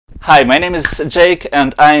Hi, my name is Jake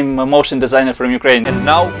and I'm a motion designer from Ukraine. And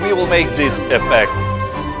now we will make this effect.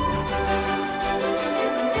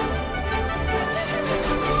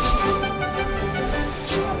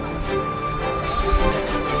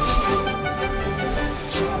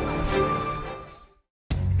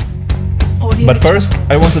 But first,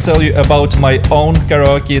 I want to tell you about my own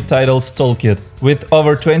karaoke titles toolkit, with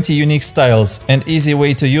over 20 unique styles and easy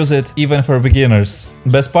way to use it even for beginners.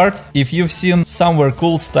 Best part, if you've seen somewhere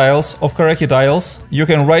cool styles of karaoke titles, you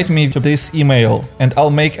can write me to this email and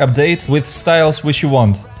I'll make update with styles which you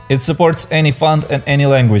want. It supports any font and any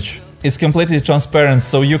language. It's completely transparent,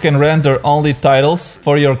 so you can render only titles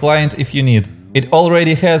for your client if you need. It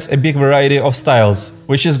already has a big variety of styles,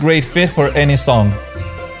 which is great fit for any song.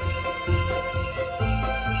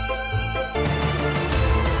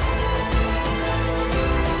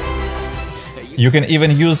 You can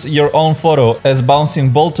even use your own photo as bouncing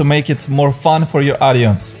ball to make it more fun for your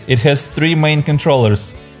audience. It has 3 main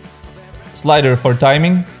controllers: slider for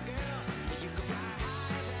timing,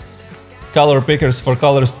 color pickers for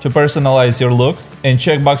colors to personalize your look, and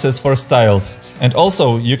checkboxes for styles. And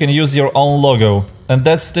also, you can use your own logo. And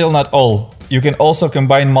that's still not all. You can also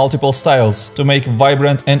combine multiple styles to make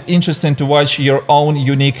vibrant and interesting to watch your own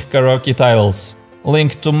unique karaoke titles.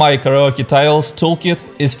 Link to my karaoke titles toolkit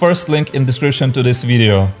is first link in description to this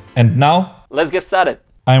video. And now, let's get started.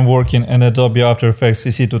 I'm working in Adobe After Effects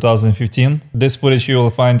CC 2015. This footage you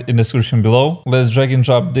will find in the description below. Let's drag and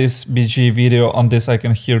drop this BG video on this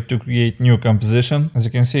icon here to create new composition. As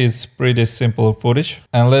you can see, it's pretty simple footage.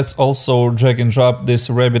 And let's also drag and drop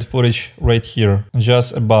this rabbit footage right here,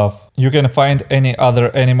 just above. You can find any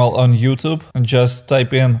other animal on YouTube, just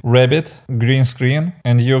type in rabbit, green screen,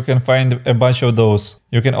 and you can find a bunch of those.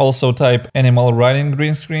 You can also type animal running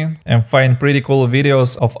green screen and find pretty cool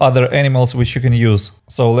videos of other animals which you can use.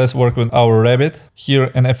 So let's work with our rabbit. Here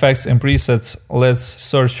in effects and presets, let's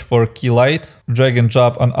search for key light, drag and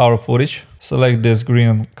drop on our footage. Select this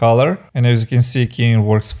green color, and as you can see, keying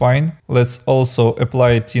works fine. Let's also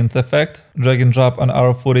apply tint effect, drag and drop on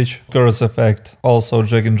our footage, curves effect, also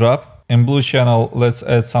drag and drop. In blue channel, let's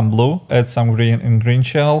add some blue, add some green in green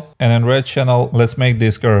channel, and in red channel, let's make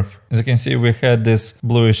this curve. As you can see, we had this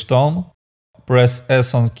bluish tone. Press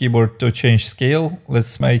S on keyboard to change scale.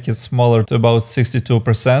 Let's make it smaller to about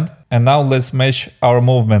 62%. And now let's mesh our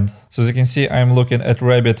movement. So as you can see, I'm looking at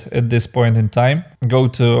rabbit at this point in time. Go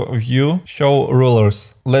to View, Show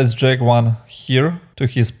Rulers. Let's drag one here to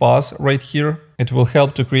his paws right here. It will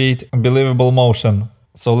help to create a believable motion.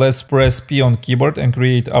 So let's press P on keyboard and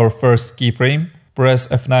create our first keyframe. Press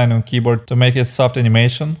F9 on keyboard to make it soft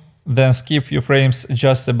animation. Then skip few frames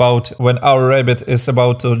just about when our rabbit is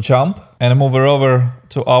about to jump and move her over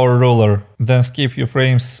to our ruler. Then skip few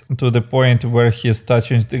frames to the point where he's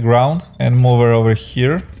touching the ground and move her over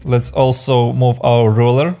here. Let's also move our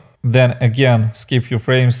ruler. Then again skip few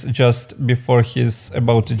frames just before he's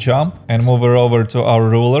about to jump and move her over to our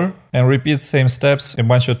ruler. And repeat same steps a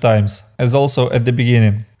bunch of times, as also at the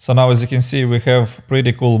beginning. So now as you can see, we have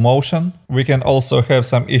pretty cool motion. We can also have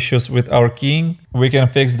some issues with our keying. We can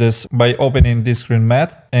fix this by opening this screen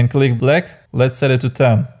mat and click black. Let's set it to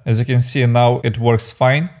 10. As you can see, now it works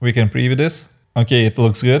fine. We can preview this. Okay, it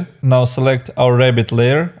looks good. Now select our rabbit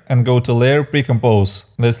layer and go to Layer Pre-Compose.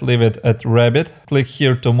 Let's leave it at rabbit. Click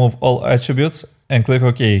here to move all attributes and click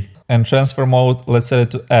OK. And transfer mode, let's set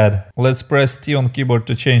it to add. Let's press T on keyboard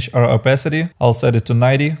to change our opacity. I'll set it to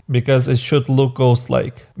 90 because it should look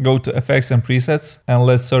ghost-like. Go to effects and presets and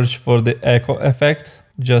let's search for the echo effect.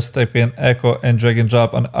 Just type in echo and drag and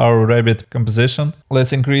drop on our rabbit composition.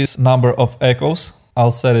 Let's increase number of echoes.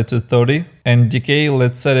 I'll set it to 30. And decay,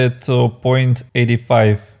 let's set it to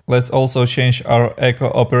 0.85. Let's also change our echo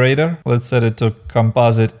operator. Let's set it to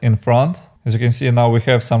composite in front. As you can see, now we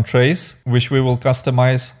have some trace, which we will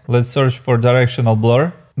customize. Let's search for directional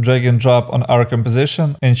blur, drag and drop on our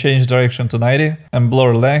composition and change direction to 90 and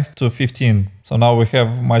blur length to 15. So now we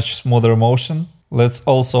have much smoother motion. Let's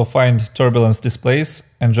also find turbulence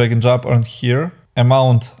displays and drag and drop on here.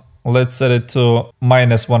 Amount, let's set it to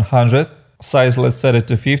 -100. Size, let's set it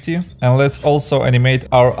to 50. And let's also animate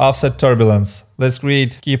our offset turbulence. Let's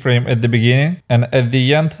create keyframe at the beginning and at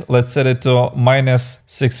the end, let's set it to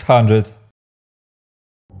 -600.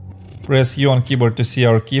 Press U on keyboard to see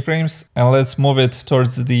our keyframes and let's move it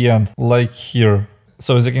towards the end, like here.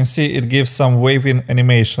 So as you can see, it gives some waving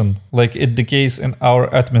animation, like it decays in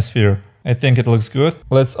our atmosphere. I think it looks good.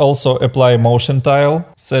 Let's also apply motion tile,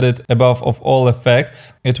 set it above of all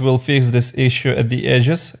effects. It will fix this issue at the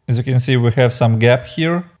edges. As you can see, we have some gap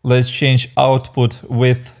here. Let's change output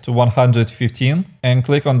width to 115 and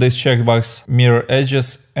click on this checkbox mirror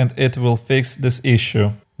edges and it will fix this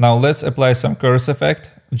issue. Now let's apply some curves effect.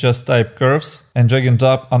 Just type curves and drag and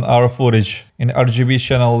drop on our footage. In RGB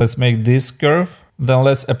channel, let's make this curve. Then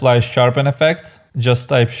let's apply sharpen effect. Just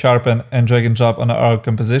type sharpen and drag and drop on our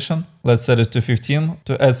composition. Let's set it to 15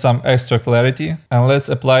 to add some extra clarity. And let's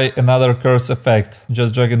apply another curves effect.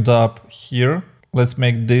 Just drag and drop here. Let's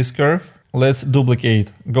make this curve. Let's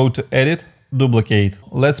duplicate. Go to edit, duplicate.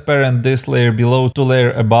 Let's parent this layer below to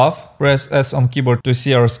layer above. Press S on keyboard to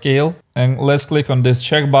see our scale. And let's click on this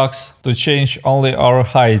checkbox to change only our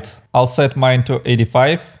height. I'll set mine to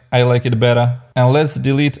 85. I like it better. And let's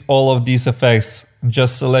delete all of these effects.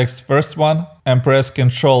 Just select first one and press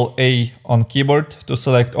Ctrl A on keyboard to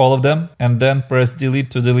select all of them, and then press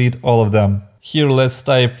delete to delete all of them. Here let's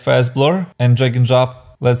type fast blur and drag and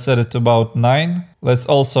drop. Let's set it to about 9. Let's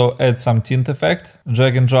also add some tint effect.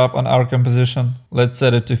 Drag and drop on our composition. Let's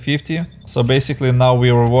set it to 50. So basically now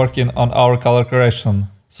we are working on our color correction.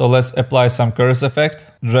 So let's apply some curves effect,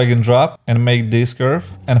 drag and drop and make this curve.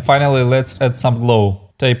 And finally let's add some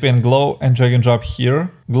glow. Type in glow and drag and drop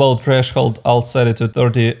here. Glow threshold, I'll set it to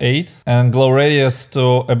 38. And glow radius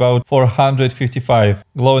to about 455.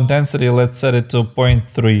 Glow intensity, let's set it to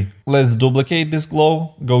 0.3. Let's duplicate this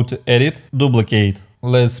glow. Go to edit, duplicate.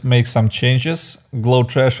 Let's make some changes. Glow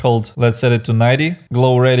threshold, let's set it to 90.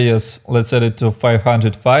 Glow radius, let's set it to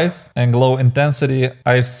 505. And glow intensity,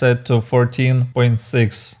 I've set to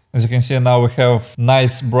 14.6. As you can see, now we have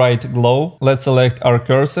nice bright glow. Let's select our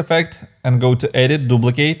curves effect and go to edit,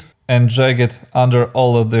 duplicate and drag it under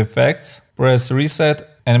all of the effects. Press reset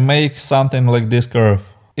and make something like this curve.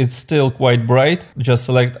 It's still quite bright. Just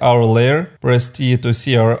select our layer, press T to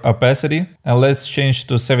see our opacity and let's change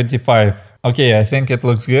to 75. Okay, I think it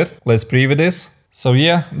looks good. Let's preview this. So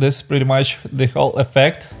yeah, this is pretty much the whole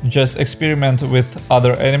effect. Just experiment with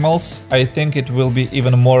other animals. I think it will be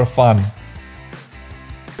even more fun.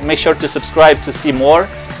 Make sure to subscribe to see more.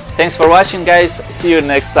 Thanks for watching, guys. See you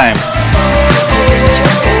next time.